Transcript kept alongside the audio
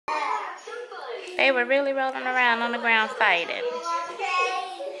They were really rolling around on the ground fighting.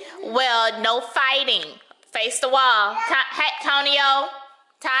 Well, no fighting. Face the wall. Hey, Tonio,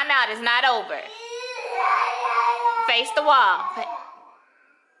 timeout is not over. Face the wall.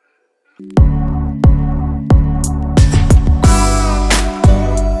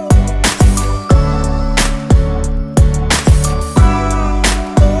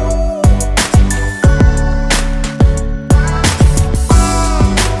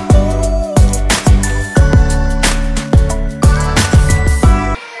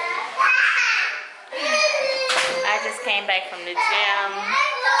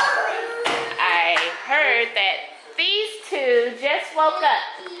 Woke up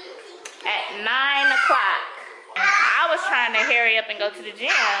at 9 o'clock. I was trying to hurry up and go to the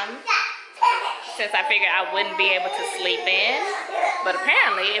gym since I figured I wouldn't be able to sleep in. But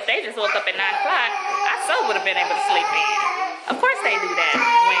apparently, if they just woke up at 9 o'clock, I so would have been able to sleep in. Of course they do that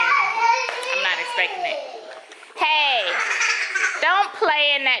when I'm not expecting it. Hey, don't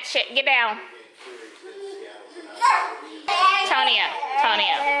play in that shit. Get down. Tonio,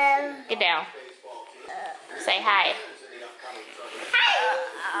 get down. Say hi.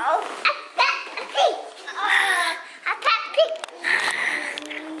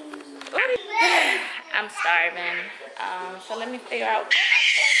 I'm starving, so let me figure out what I'm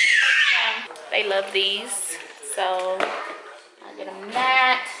going to make them. They love these, so I'll get them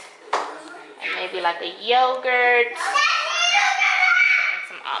that, and maybe like a yogurt, and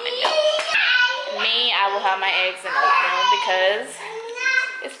some almond milk. Me, I will have my eggs and oatmeal because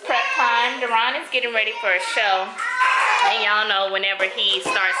it's prep time. Deron is getting ready for a show, and y'all know whenever he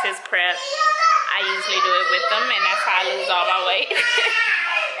starts his prep, I usually do it with him, and that's how I lose all my weight.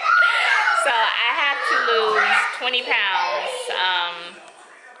 So I have to lose 20 pounds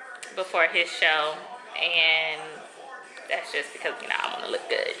before his show, and that's just because, you know, I want to look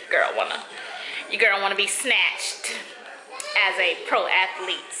good. Your girl wanna be snatched as a pro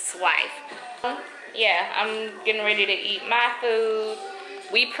athlete's wife. Yeah, I'm getting ready to eat my food.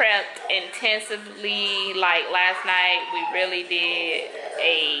 We prepped intensively, like last night. We really did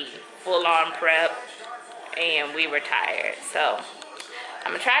a full-on prep, and we were tired. So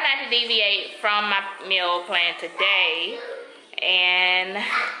I'm gonna try not to deviate from my meal plan today, and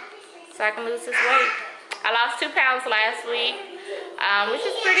so I can lose this weight. I lost 2 pounds last week, which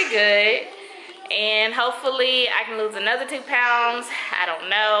is pretty good, and hopefully I can lose another 2 pounds. I don't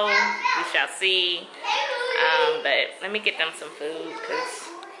know, we shall see. But let me get them some food because it's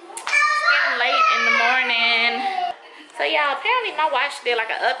getting late in the morning. So y'all, apparently my watch did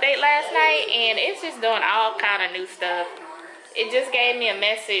like an update last night, and it's just doing all kind of new stuff. It just gave me a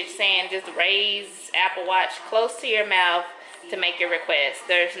message saying just raise Apple Watch close to your mouth to make your request.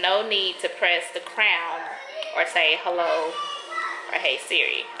 There's no need to press the crown or say hello or hey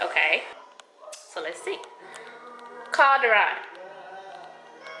Siri, okay? So let's see. Call Deron.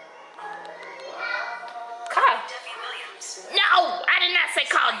 Call. No, I did not say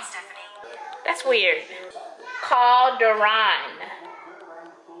call. That's weird. Call Deron.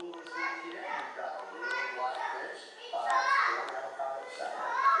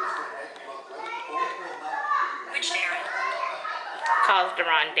 Which Darren? Calls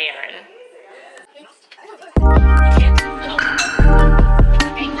Deron Darren.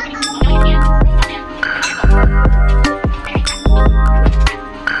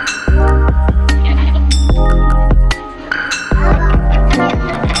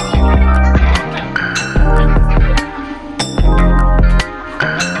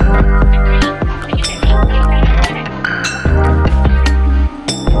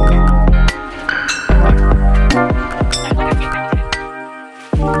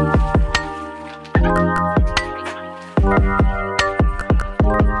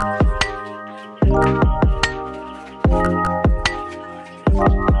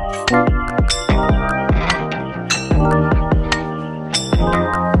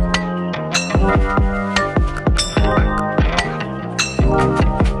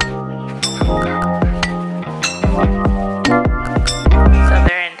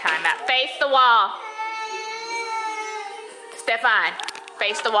 Stefan,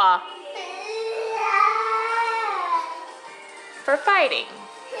 face the wall. For fighting.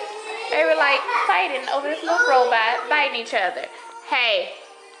 They were like fighting over this little robot, biting each other. Hey,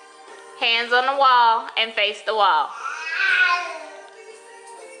 hands on the wall and face the wall.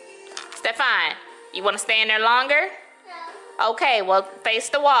 Stefan, you want to stay in there longer? Okay, well, face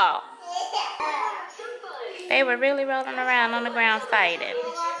the wall. They were really rolling around on the ground fighting.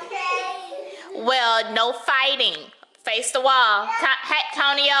 Well, no fighting. Face the wall. Hey,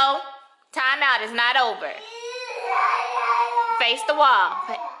 Tonio, timeout is not over. Face the wall.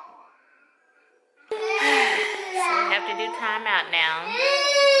 have to do timeout now.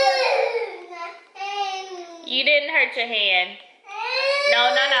 You didn't hurt your hand.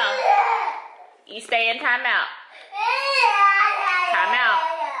 No. You stay in timeout. Timeout.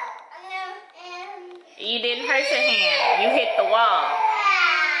 You didn't hurt your hand. You hit the wall.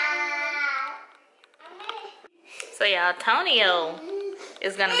 So y'all, Tonio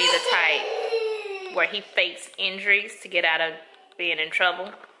is gonna be the type where he fakes injuries to get out of being in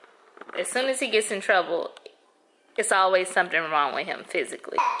trouble. As soon as he gets in trouble, it's always something wrong with him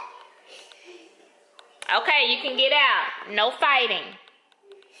physically. Okay, you can get out. No fighting.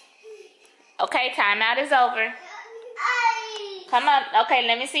 Okay, timeout is over. Come on. Okay,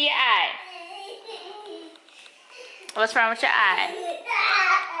 let me see your eye. What's wrong with your eye?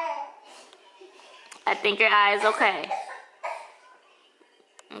 I think your eye is okay.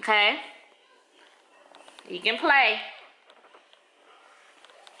 Okay? You can play.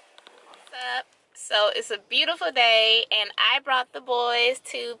 What's up? So it's a beautiful day and I brought the boys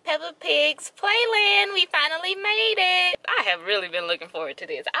to Peppa Pig's Playland. We finally made it. I have really been looking forward to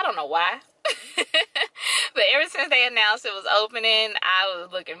this. I don't know why. But ever since they announced it was opening, I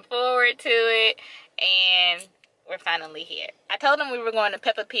was looking forward to it. And we're finally here. I told them we were going to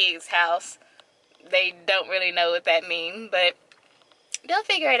Peppa Pig's house. They don't really know what that means, but they'll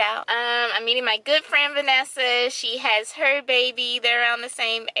figure it out. I'm meeting my good friend Vanessa. She has her baby. They're around the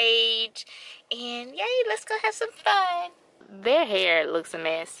same age. And yay, let's go have some fun. Their hair looks a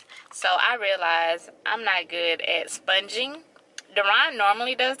mess. So I realized I'm not good at sponging. Duran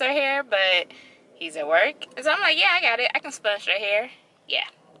normally does their hair, but he's at work. So I'm like, yeah, I got it. I can sponge their hair. Yeah.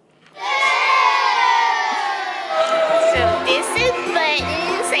 So this is Button.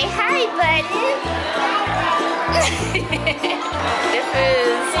 Say hi, Button. This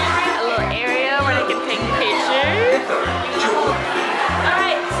is a little area where they can take pictures.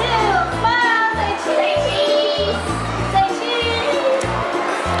 Alright, 2, 5, say cheese. Say cheese.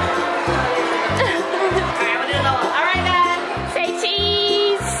 Alright, Dad. Say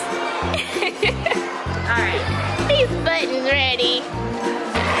cheese. Alright, these Buttons ready.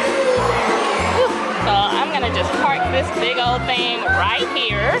 So I'm gonna just park this big old thing right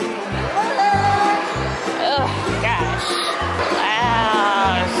here. Oh gosh.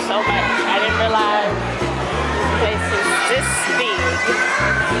 Wow, there's so much. I didn't realize this place is this big.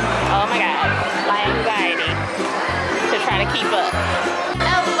 Oh my god. My anxiety to try to keep up.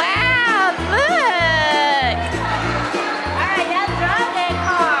 Oh wow, look! Alright, now drive that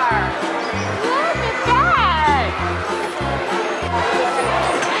car. Look at that!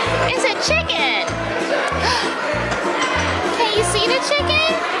 It's a chicken! Can you see the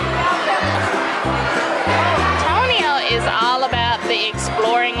chicken? Tonio is all about the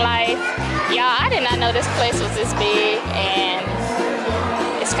exploring life. Y'all, I did not know this place was this big, and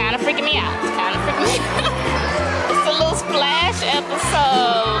it's kind of freaking me out. It's kind of freaking me out. It's a little splash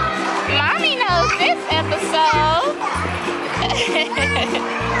episode. Mommy knows this episode.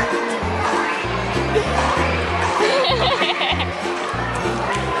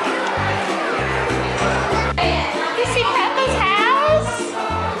 You see Peppa's house?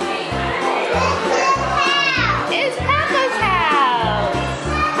 It's Peppa's house.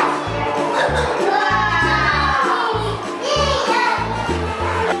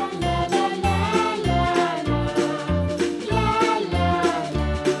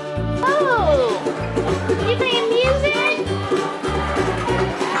 Oh, you playing music?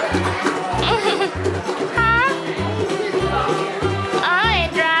 Huh? I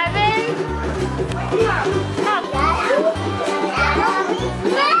ain't driving.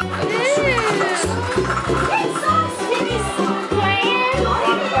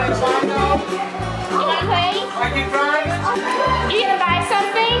 You gonna buy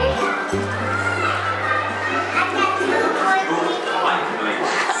something?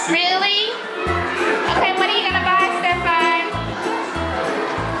 Really? Okay, what are you gonna buy, Stefan?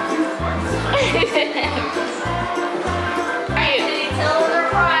 Tell the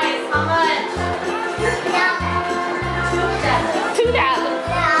price. How much? $2. $2.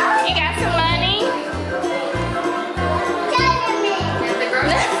 You got some money? At the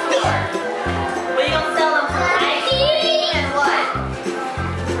grocery store. What are you gonna sell them for? Nike? And what?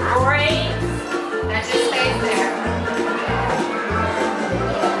 Great. That just stays there.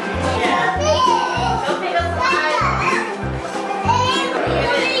 Yeah. Go pick up some ice.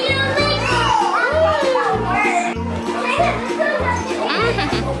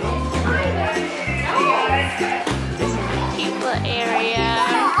 Cute little area.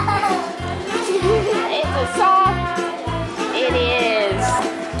 It's a soft. It is.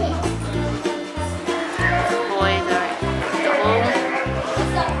 Boys are cool.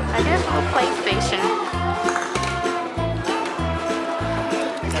 I guess a little PlayStation.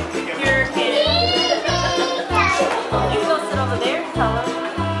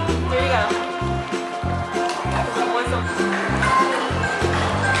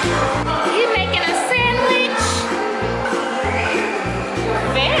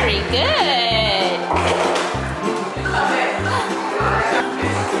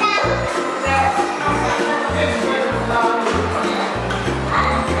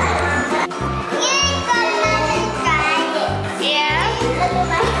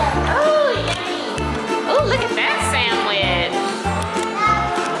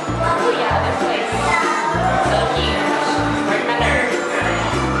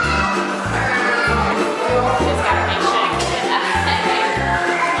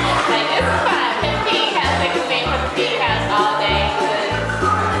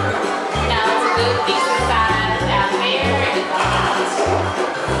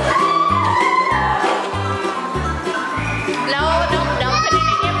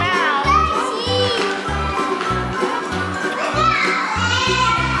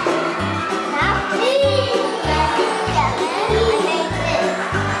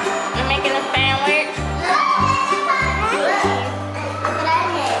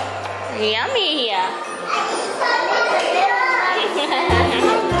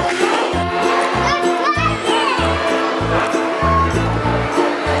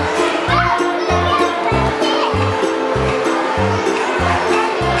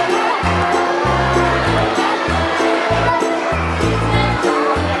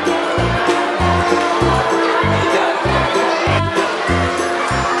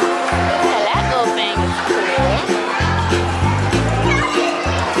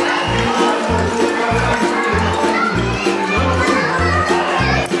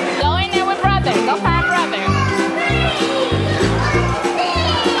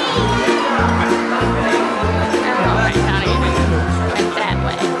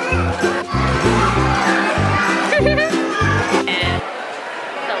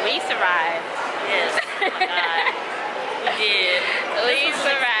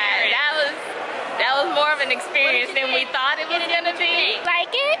 experience than we thought it was gonna be.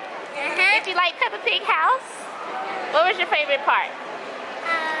 Like it? Did you like Peppa Pig house? What was your favorite part?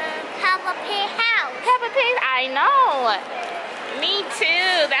 Peppa Pig house. Peppa Pig? I know. Me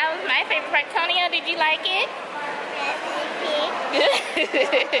too. That was my favorite part. Tonio, did you like it?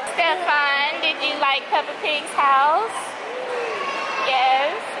 Stefan, did you like Peppa Pig's house?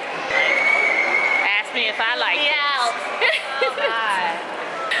 Yes. Ask me if I liked it.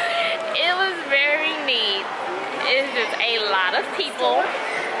 It was very neat. It's just a lot of people,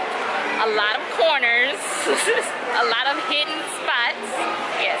 a lot of corners, a lot of hidden spots.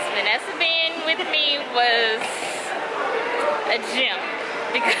 Yes, Vanessa being with me was a gem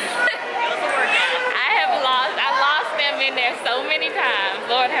because I lost them in there so many times.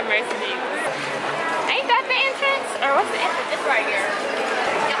 Lord have mercy, Jesus. Ain't that the entrance? Or what's the entrance? It's right here.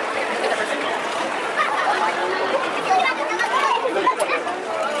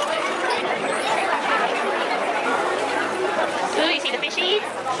 Ooh, you see the fishies?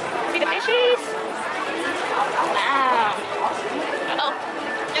 See the fishies? Wow. Oh,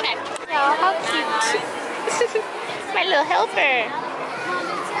 okay. Oh, how cute. My little helper.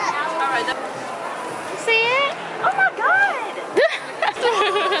 You see it? Oh my God.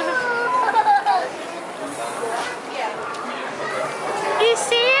 You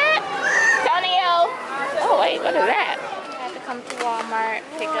see it? Tonio. Oh wait, what is that? I had to come to Walmart,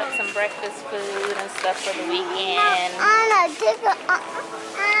 pick up some breakfast food and stuff for the weekend.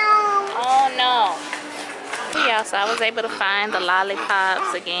 Oh no. Yeah, so I was able to find the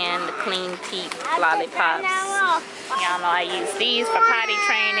lollipops again, the clean teeth lollipops. Y'all know I use these for potty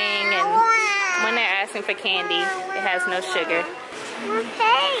training, and when they're asking for candy, it has no sugar.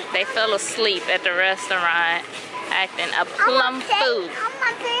 They fell asleep at the restaurant acting a plum fool.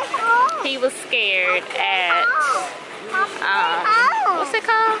 He was scared at, what's it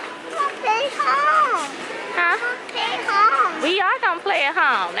called? Huh? We are gonna play at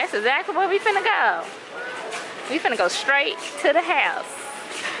home. That's exactly where we finna go. We finna go straight to the house.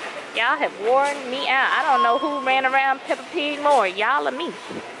 Y'all have worn me out. I don't know who ran around Peppa Pig more, y'all or me.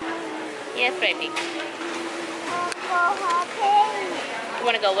 Yes, baby. You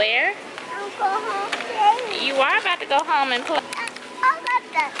wanna go where? You are about to go home and play.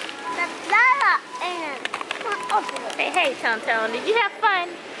 Hey, Tonton, did you have fun?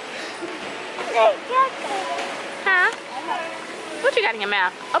 Huh? What you got in your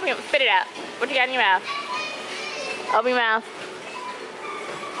mouth? Open your, spit it out. What you got in your mouth? Open your mouth.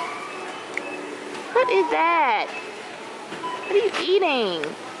 What is that? What are you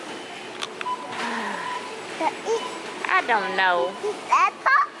eating? I don't know.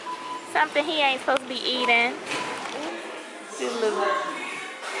 Something he ain't supposed to be eating.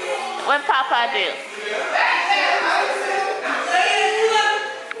 What Papa do?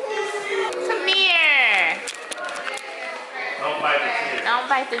 Come here. Don't bite the chair. Don't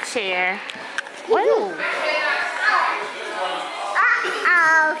bite the chair. Whoa.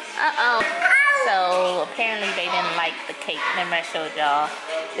 Uh-oh. So apparently they didn't like the cake. Remember I showed y'all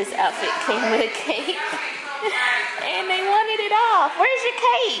this outfit came with a cape. And they wanted it off. Where's your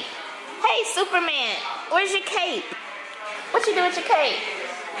cape? Hey, Superman, where's your cape? What you do with your cape?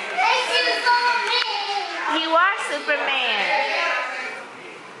 You are Superman.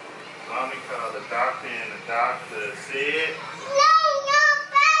 Mommy called the doctor and the doctor said...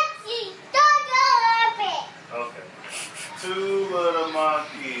 Okay. Two little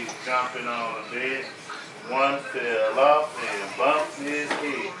monkeys jumping on the bed. One fell off and bumped his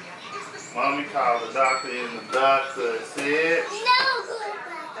head. Mommy called the doctor and the doctor said...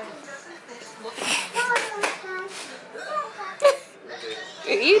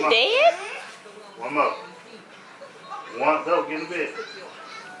 Are you dead? One more. One, go, get in bed.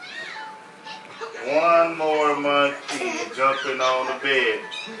 One more monkey jumping on the bed.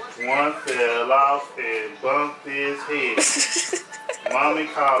 One fell off and bumped his head. Mommy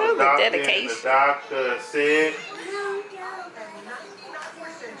called the doctor and the doctor said...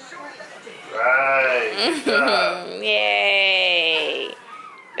 Right. Yay.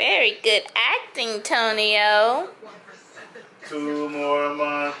 Very good acting, Tonio. Two more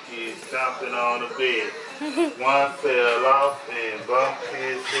monkeys jumping on the bed. One fell off and bumped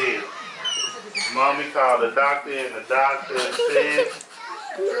his head. Mommy called the doctor and the doctor said...